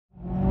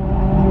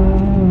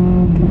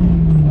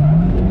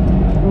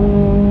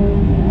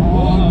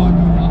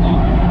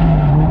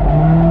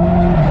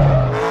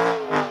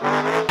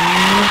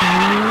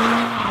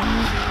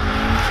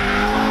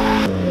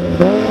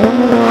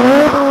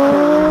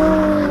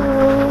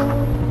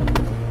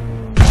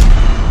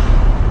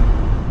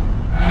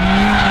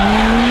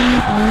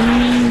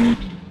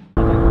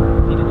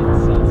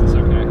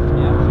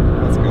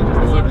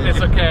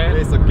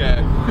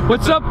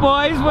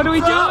boys? What are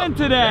we doing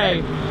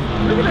today?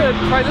 We're gonna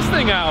try this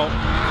thing out.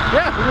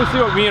 Yeah, we're gonna see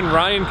what me and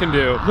Ryan can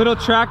do. Little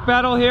track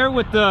battle here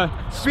with the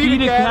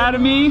Speed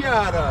Academy.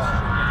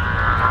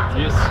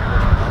 Yes.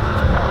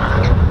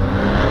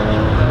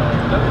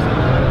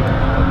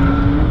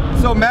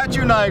 So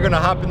Matthew and I are gonna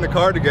hop in the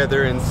car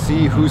together and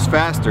see who's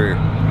faster.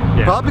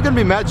 Yeah. Probably gonna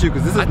be Matthew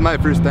because this is my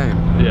first time.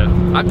 Yeah,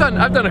 I've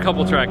done a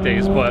couple track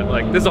days, but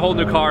like this is a whole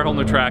new car, whole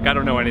new track. I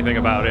don't know anything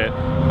about it.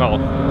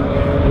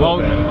 Well,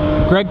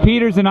 Greg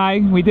Peters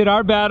and we did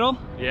our battle.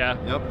 Yeah.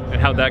 Yep.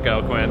 And how'd that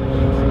go, Quinn?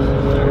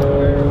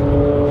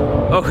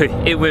 Oh,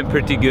 it went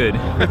pretty good.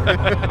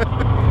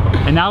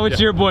 And now it's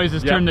your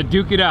boys' turn to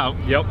duke it out.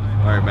 Yep.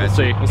 All right,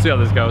 Matthew. We'll see how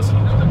this goes.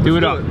 Do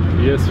it up.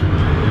 Yes.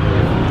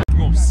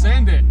 We'll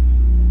send it.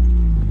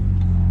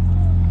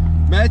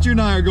 Matthew and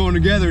I are going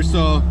together,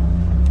 so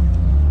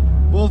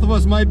both of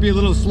us might be a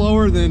little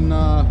slower than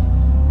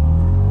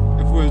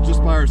if we were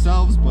just by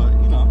ourselves, but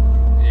you know.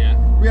 Yeah.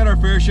 We had our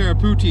fair share of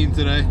poutine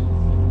today.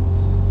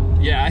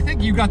 Yeah, I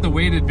think you got the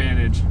weight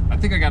advantage. I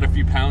think I got a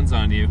few pounds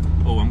on you.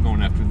 Oh, I'm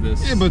going after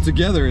this. Yeah, but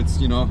together it's,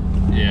 you know.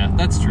 Yeah,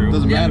 that's true.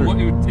 Doesn't matter.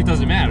 Well, it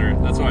doesn't matter.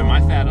 That's why my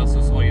fat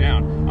also slow you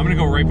down. I'm gonna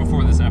go right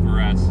before this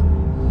FRS.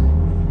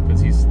 Because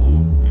he's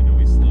slow. I know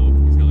he's slow.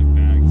 He's got like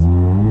bags.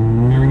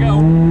 Here we go.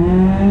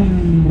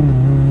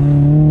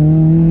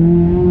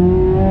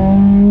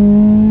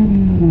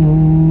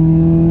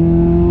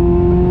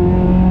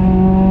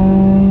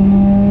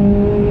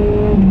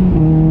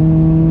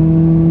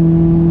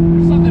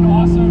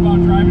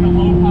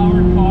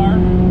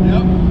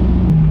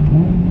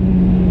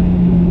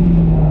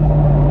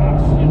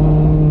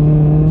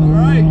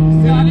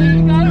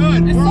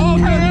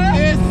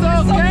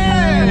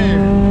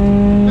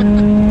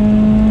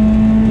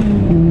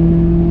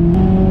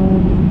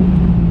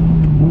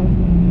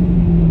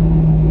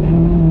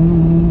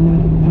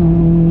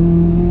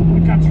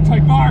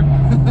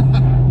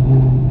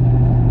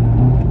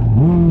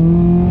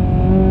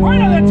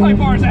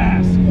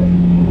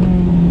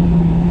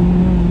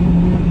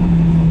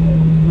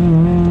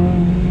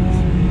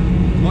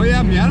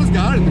 Miata's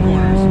got it in the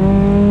corners.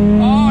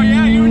 Oh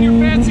yeah, you and your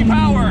fancy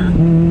power.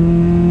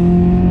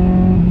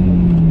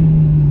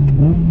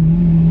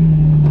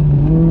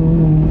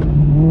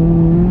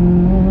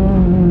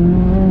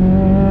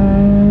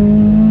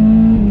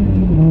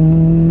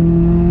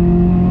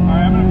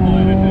 Alright, I'm gonna pull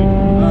in, I think.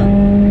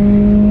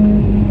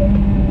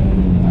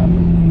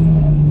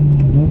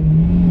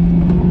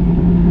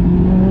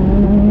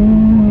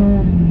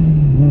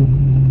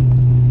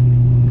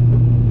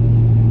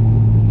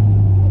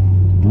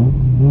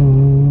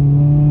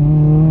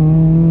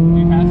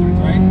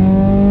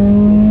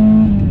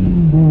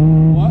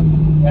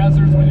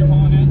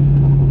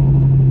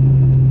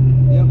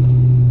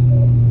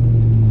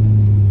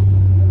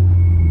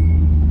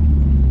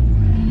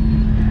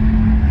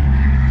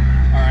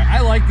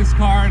 This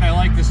car and I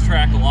like this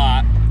track a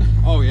lot.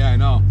 Oh yeah, I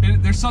know.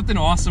 There's something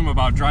awesome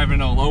about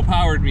driving a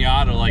low-powered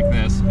Miata like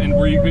this, and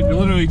where you're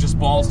literally just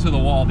balls to the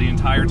wall the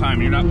entire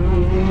time. You're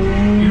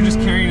just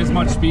carrying as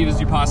much speed as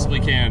you possibly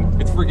can.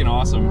 It's freaking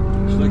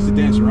awesome. She likes to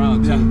dance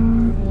around too.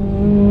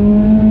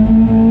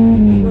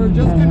 We're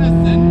just gonna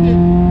send it.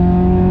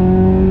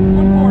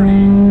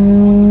 140.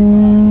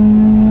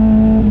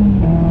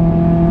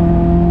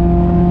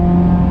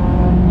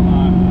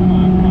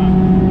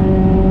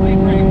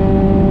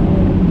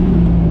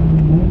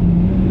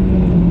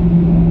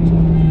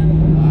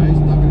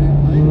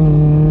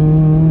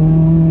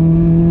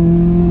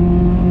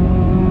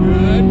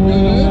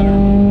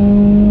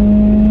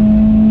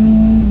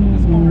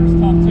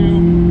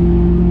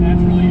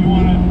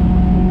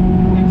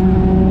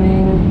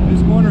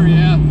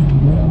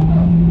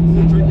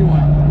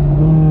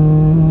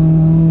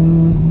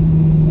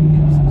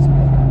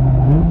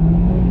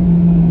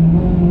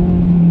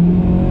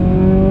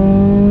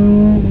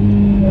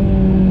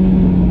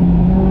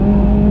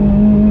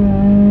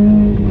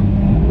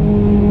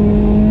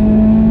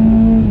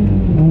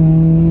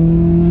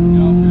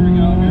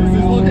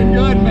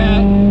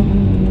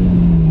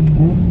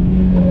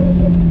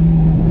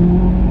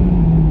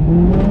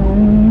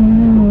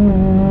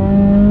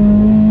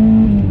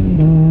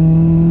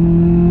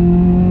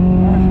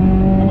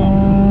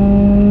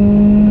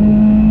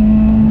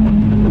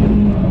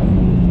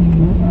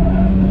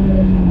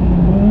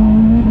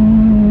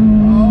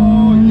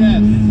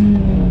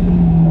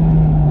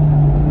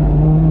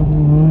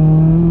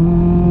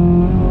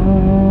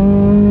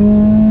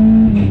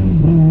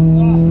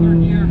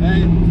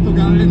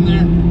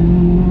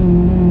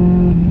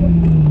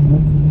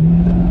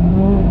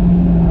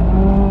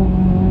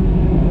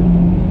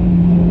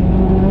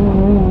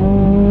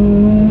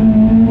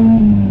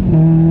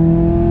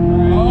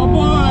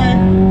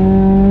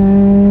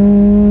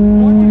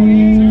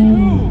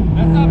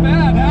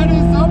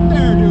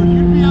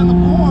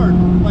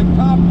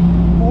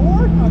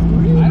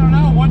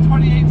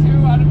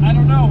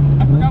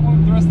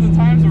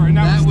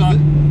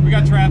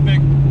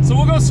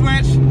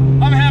 Switch.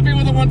 I'm happy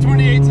with the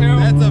 128.2.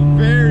 That's a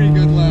very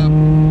good lap.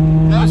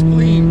 That was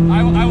clean.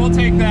 I will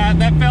take that.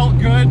 That felt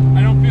good.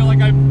 I don't feel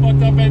like I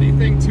fucked up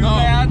anything too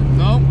bad.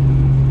 No.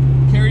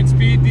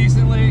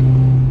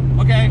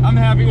 I'm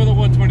happy with a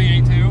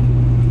 128 too.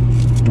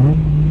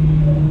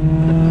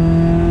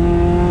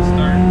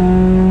 Start.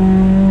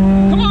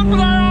 Come on,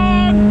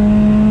 Brian!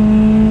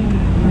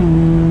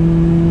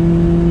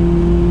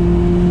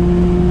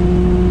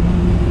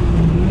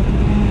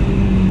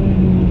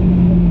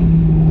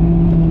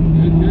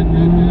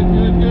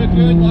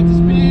 Good. Lots of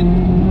speed.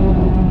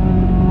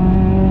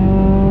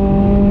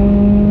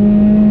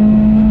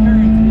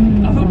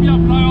 I'll help you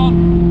out, Brian.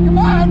 Come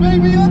on,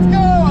 baby, let's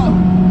go!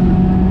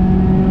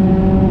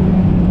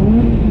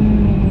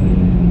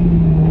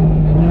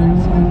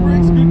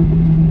 Brakes, good.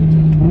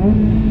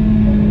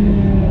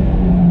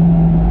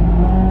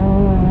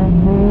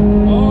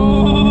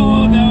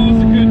 Oh, that was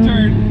a good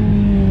turn.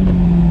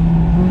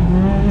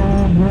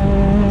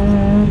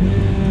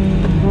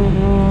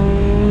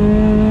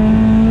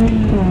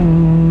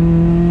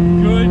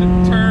 Good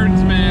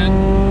turns, man.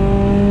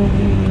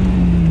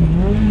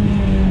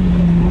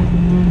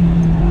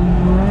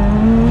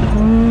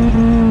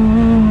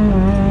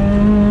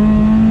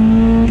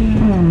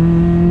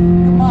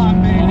 Come on,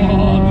 baby.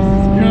 Oh, this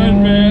is good,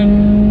 man.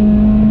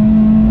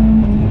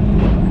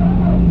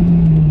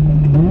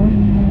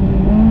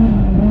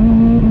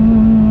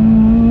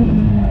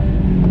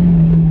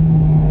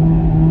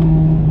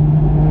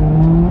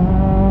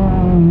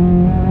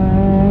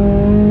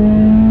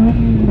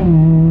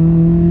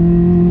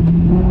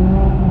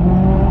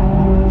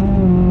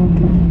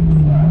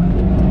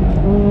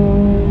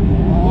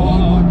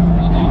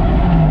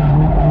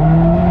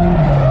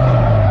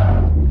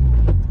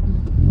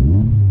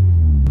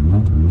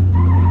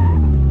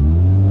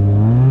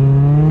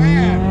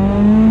 Man,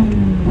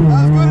 that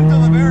was good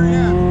until the very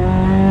end.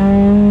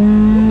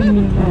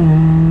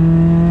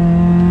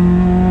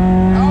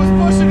 I was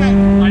pushing it.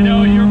 I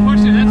know you're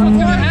pushing. That's what's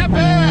gonna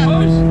happen.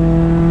 Push.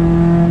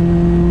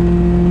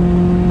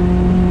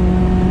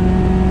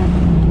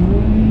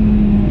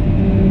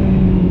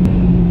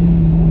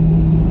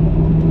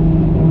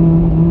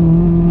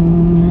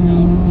 There you go.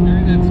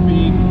 Carry that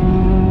speed.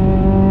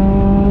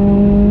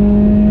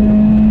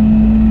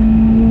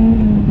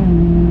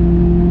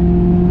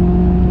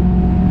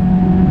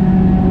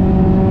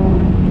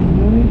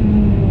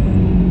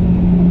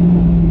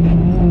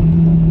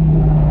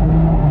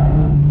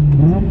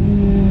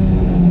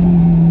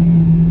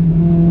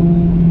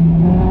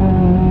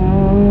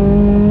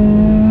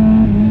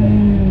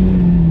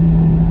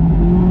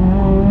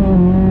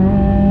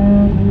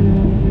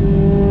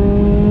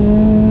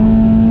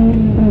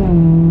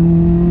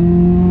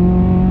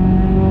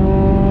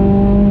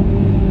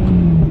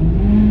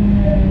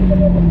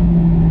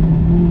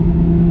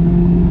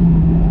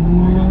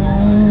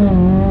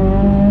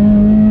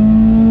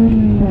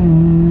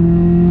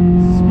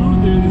 Smooth,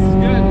 dude. This is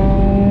good.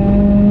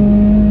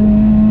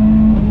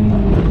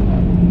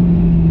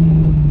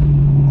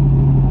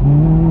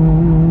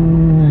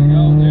 There you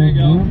go. There you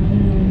go.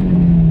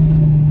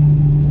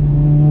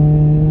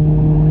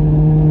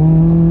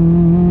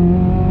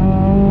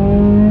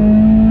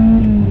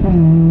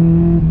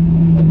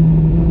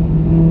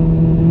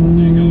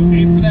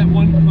 Aim for that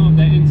one cone,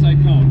 that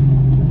inside cone.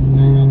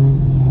 There you go.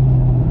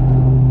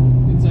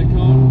 Inside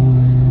cone.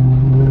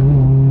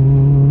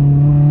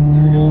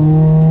 There we go.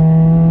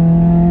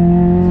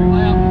 It's your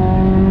lap.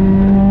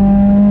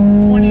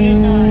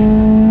 28.9.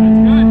 That's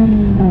good.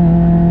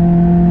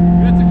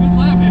 That's a good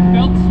lap. It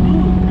felt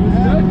smooth. It was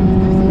good.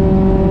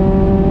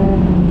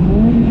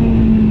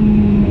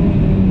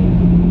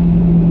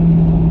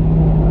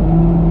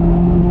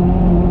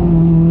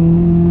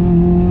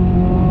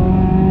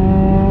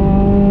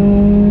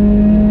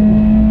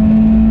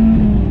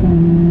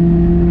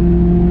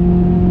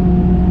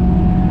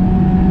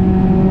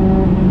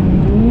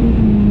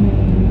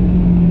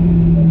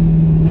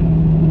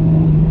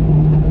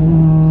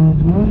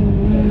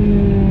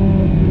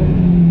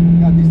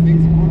 Got these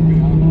things in front of me,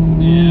 huh?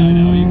 Yeah, I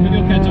know.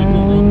 You'll catch up to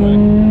it real quick.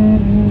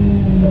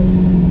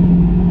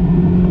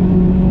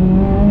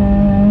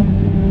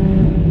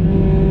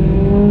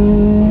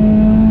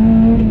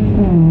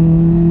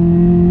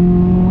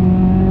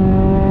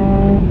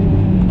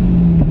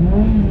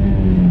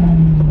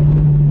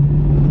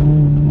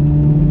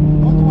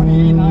 Oh,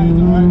 28.9 is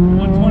alright.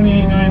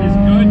 128.9 is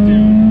good,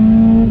 dude.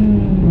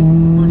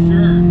 For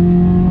sure.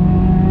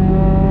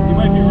 You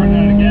might be running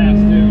out of gas,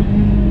 too.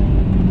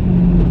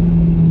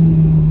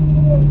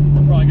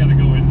 Probably gotta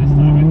go in this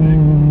time, I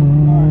think.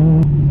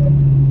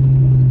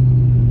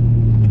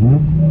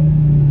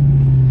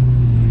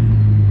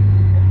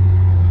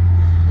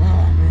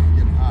 Oh man,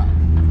 getting hot.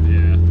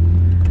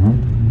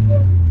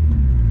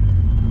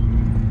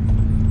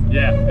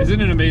 Yeah. Yeah. Isn't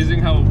it amazing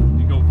how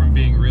you go from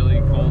being really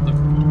cold to...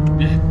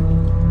 Yeah.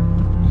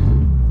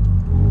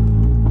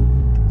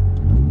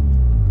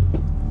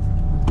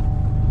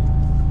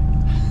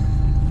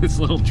 This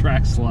little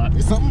track slot.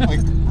 Is something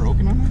like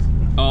broken on this?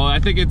 Oh, I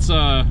think it's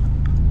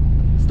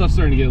stuff's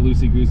starting to get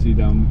loosey-goosey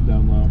down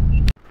low.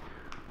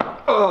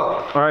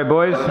 All right,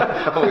 boys.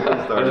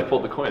 I just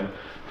pulled the Quinn.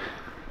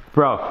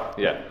 Bro,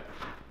 Yeah.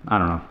 I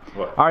don't know.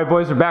 What? All right,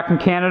 boys, we're back from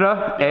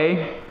Canada.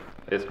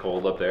 It's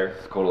cold up there.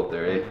 It's cold up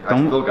there, eh? I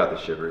still got the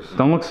shivers.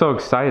 Don't look so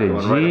excited.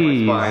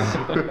 Jeez.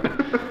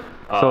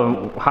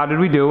 So how did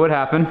we do? What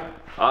happened?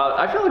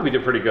 I feel like we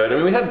did pretty good. I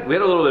mean, we had a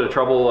little bit of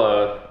trouble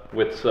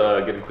with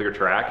getting clear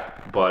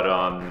track, but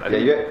I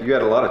think, you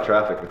had a lot of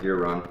traffic with your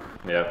run.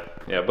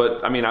 Yeah,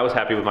 but I mean, I was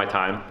happy with my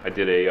time. I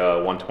did a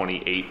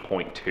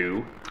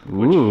 128.2,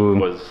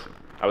 which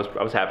I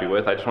was happy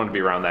with. I just wanted to be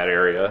around that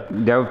area.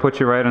 That would put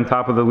you right on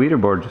top of the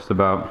leaderboard, just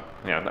about.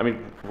 Yeah, I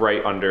mean,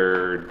 right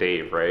under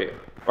Dave, right?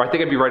 Or I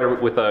think I'd be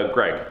right with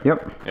Greg.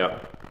 Yep.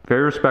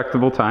 Very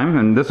respectable time,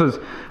 and this is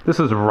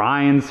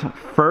Ryan's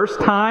first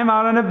time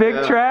out on a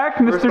big track,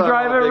 Mr.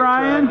 Drive It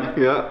Ryan.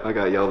 Yeah, I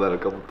got yelled at a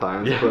couple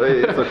times, but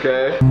hey, it's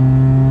okay.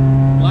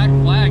 Black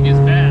flag is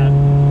bad.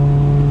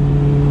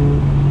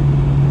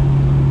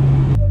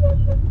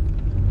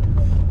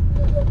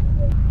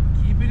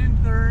 Keep it in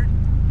third.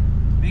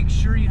 Make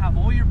sure you have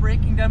all your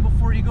braking done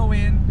before you go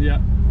in. Yeah.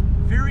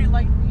 Very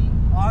lightly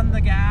on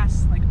the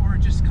gas, or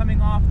just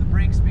coming off the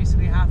brakes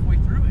basically halfway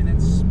through, and then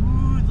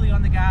smoothly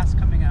on the gas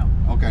coming out.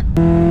 Okay.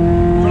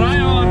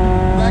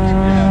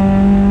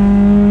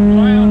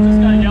 Ryan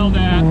just got yelled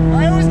at.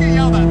 I always get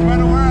yelled at no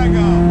matter where I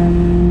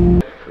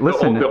go.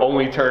 Listen, the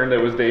only turn that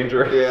was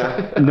dangerous.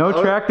 Yeah. no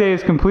track day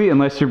is complete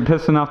unless you're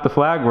pissing off the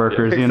flag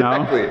workers, you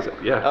know?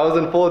 Exactly. Yeah. I was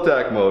in full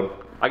attack mode.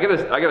 I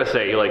gotta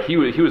say, like he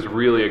was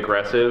really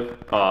aggressive.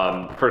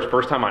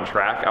 First time on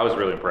track, I was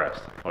really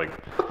impressed. Like,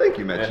 Well, thank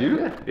you, Matt.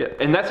 yeah,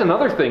 and that's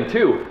another thing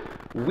too.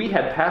 We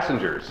had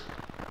passengers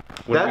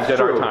when we did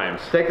our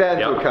times. Take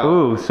that into account.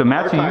 Ooh, so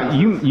Matt,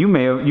 you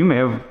may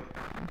have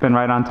been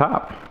right on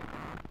top.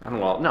 I don't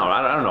know.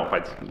 I don't know if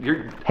I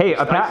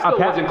still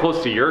wasn't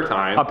close to your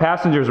time. A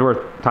passenger's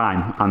worth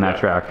time on that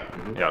track.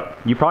 Yeah.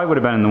 You probably would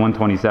have been in the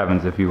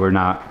 127s if you didn't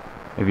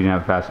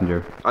have a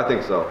passenger. I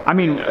think so. I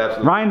mean,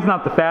 absolutely. Ryan's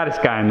not the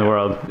fattest guy in the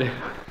world,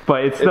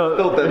 but it's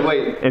still dead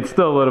weight. It's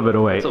still a little bit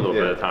of weight. It's a little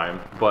bit of time,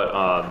 but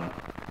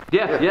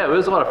yeah, it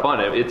was a lot of fun.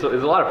 It's a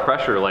lot of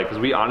pressure, like, because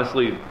we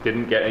honestly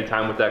didn't get any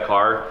time with that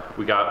car.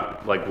 We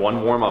got like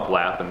one warm-up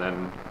lap, and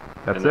then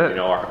That's it. You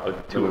know, our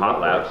 2 hot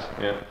laps.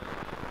 Yeah,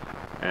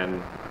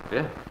 and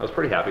yeah, I was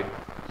pretty happy.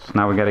 So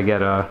now we got to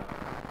get a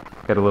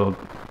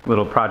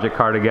little project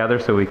car together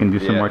so we can do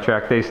some more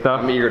track day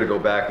stuff. I'm eager to go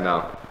back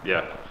now.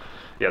 Yeah,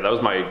 that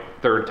was my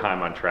 3rd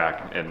time on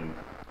track, and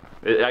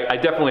I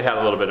definitely had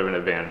a little bit of an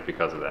advantage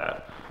because of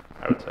that,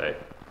 I would say.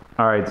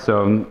 All right,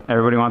 so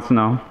everybody wants to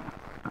know,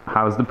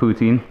 how's the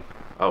poutine?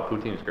 Oh,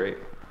 poutine's great.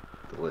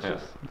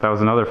 Delicious. Yeah. That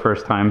was another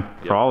first time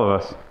for all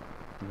of us.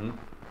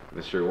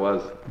 This sure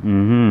was.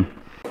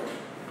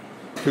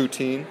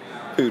 Poutine.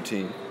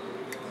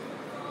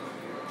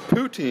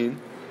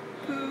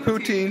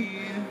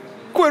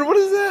 Quinn, what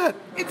is that?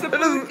 It's a That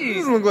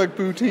doesn't look like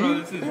poutine. Oh,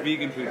 this is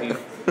vegan poutine.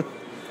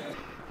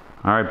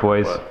 All right,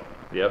 boys.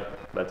 Yep,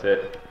 that's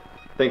it.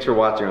 Thanks for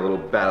watching our little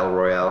battle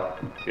royale.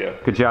 Yeah.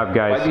 Good job,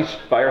 guys.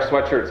 Buy our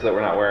sweatshirts that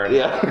we're not wearing.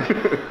 Yeah.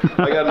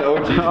 I got an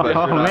OG sweatshirt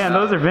Oh on man, now.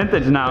 those are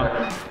vintage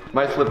now.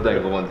 My slip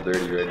dangle one's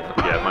dirty right now.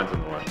 Yeah, mine's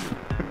in the wash.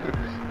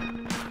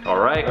 All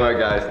right. Alright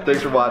guys,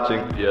 thanks for watching.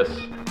 Yes.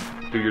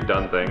 Do your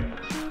done thing.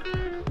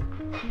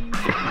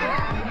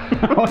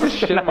 Oh,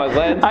 Shit on my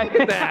lens. Look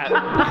at that.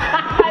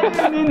 I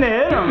didn't mean to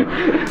hit him.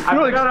 I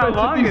forgot how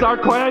long these are,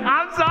 Quinn.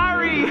 I'm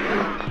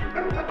sorry.